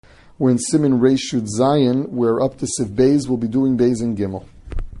We're in Siman Reshut Zion. We're up to Sif Beis. We'll be doing Beis and Gimel.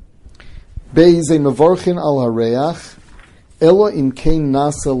 Beis a mevarchin al hareach, ela in kein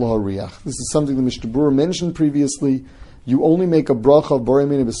nasa l'hareach. This is something the Mishnah Berurah mentioned previously. You only make a bracha of borei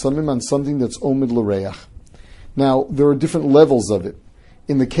minei b'samim on something that's omid l'reach. Now, there are different levels of it.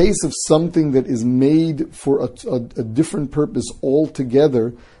 In the case of something that is made for a different purpose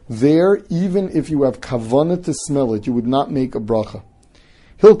altogether, there, even if you have kavanah to smell it, you would not make a bracha.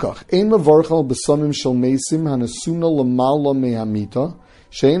 Hilkach, ein mevarch al b'samim shel mesim hanasuna l'mala mehamita,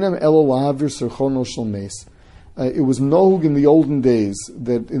 she'enam elo lahavir serchono shel mes. It was nohug in the olden days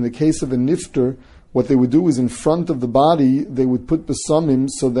that in the case of a nifter, what they would do is in front of the body, they would put besamim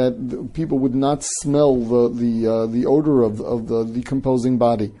so that people would not smell the odor of the decomposing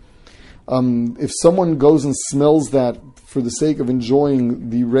body. If someone goes and smells that for the sake of enjoying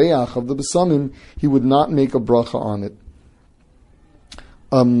the reach of the besamim, he would not make a bracha on it.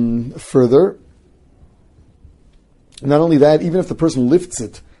 Further, not only that, even if the person lifts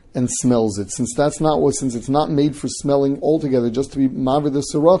it and smells it, since it's not made for smelling altogether, just to be mavid the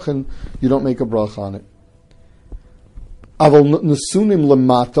sirachin, you don't make a bracha on it. Aval nesunim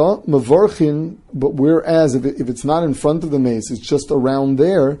lemata mevarchin, but whereas if it's not in front of the mace, it's just around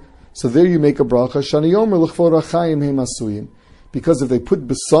there, so there you make a bracha. Shani yomer l'chvor achayim heim asuyim, because if they put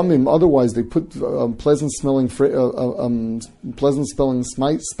besamim, otherwise they put pleasant smelling spices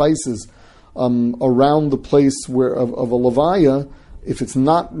around the place where of a levaya. If it's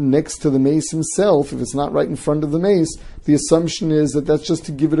not next to the mace himself, if it's not right in front of the mace, the assumption is that that's just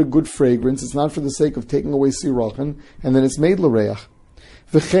to give it a good fragrance. It's not for the sake of taking away sirachin, and then it's made l'reach.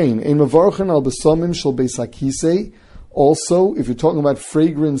 V'chein, ein mevarchin al besamim shel beis hakisei. Also, if you're talking about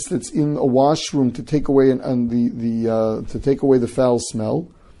fragrance that's in a washroom to take away to take away the foul smell,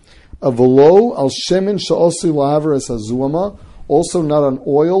 avolo al shemen she'osi lahaver es hazuama. Also not on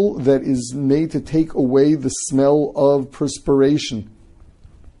oil that is made to take away the smell of perspiration.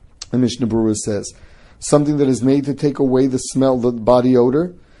 The Mishnah Berurah says, something that is made to take away the smell, the body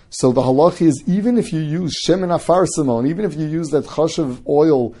odor. So the halach is, even if you use shemen afar simon, even if you use that chashav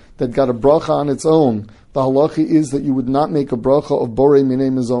oil that got a bracha on its own, the halacha is that you would not make a bracha of borei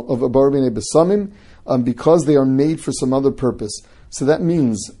minei besamim because they are made for some other purpose. So that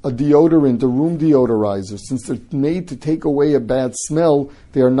means a deodorant, a room deodorizer, since they're made to take away a bad smell,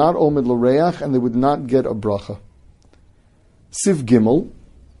 they are not omid l'reach and they would not get a bracha. Siv Gimel,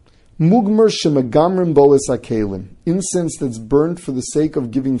 mugmer shemegamrim bo es hakelim, incense that's burnt for the sake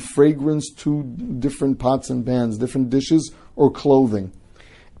of giving fragrance to different pots and pans, different dishes or clothing.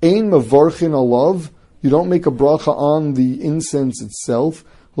 Ein mevarchin alav, you don't make a bracha on the incense itself.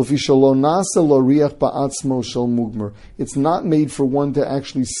 It's not made for one to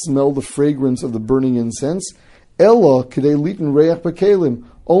actually smell the fragrance of the burning incense. Ella k'dei litin reach b'kelim,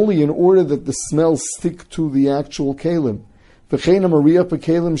 only in order that the smell stick to the actual kelim.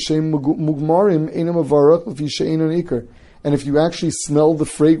 And if you actually smell the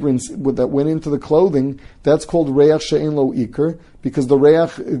fragrance that went into the clothing, that's called reach she'en lo ikar, because the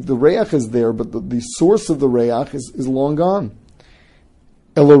reach is there, but the source of the reach is long gone.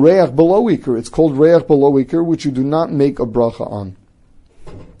 El reach below ikar, it's called reach below ikar, which you do not make a bracha on.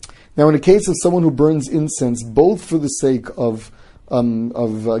 Now, in the case of someone who burns incense, both for the sake of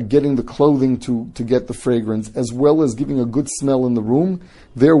getting the clothing to get the fragrance, as well as giving a good smell in the room,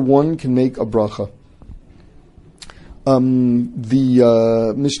 there one can make a bracha.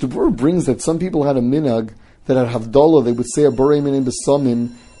 The Mishnah Berurah brings that some people had a minhag that at Havdalah they would say a borei minei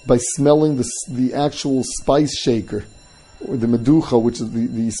besamim by smelling the actual spice shaker, or the meducha, which is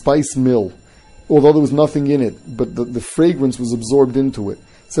the spice mill, although there was nothing in it, but the fragrance was absorbed into it.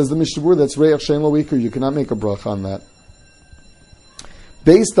 Says the Mishnah Berurah, that's reach she'en lo ikar, you cannot make a bracha on that.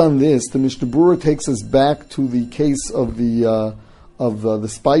 Based on this, the Mishnah Berurah takes us back to the case of the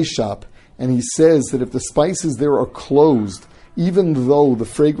spice shop, and he says that if the spices there are closed, even though the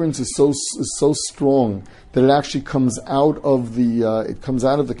fragrance is so strong that it actually comes out of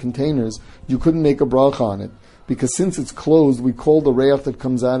the containers, you couldn't make a bracha on it, because since it's closed, we call the reach that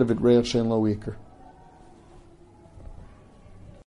comes out of it reach she'en lo ikar.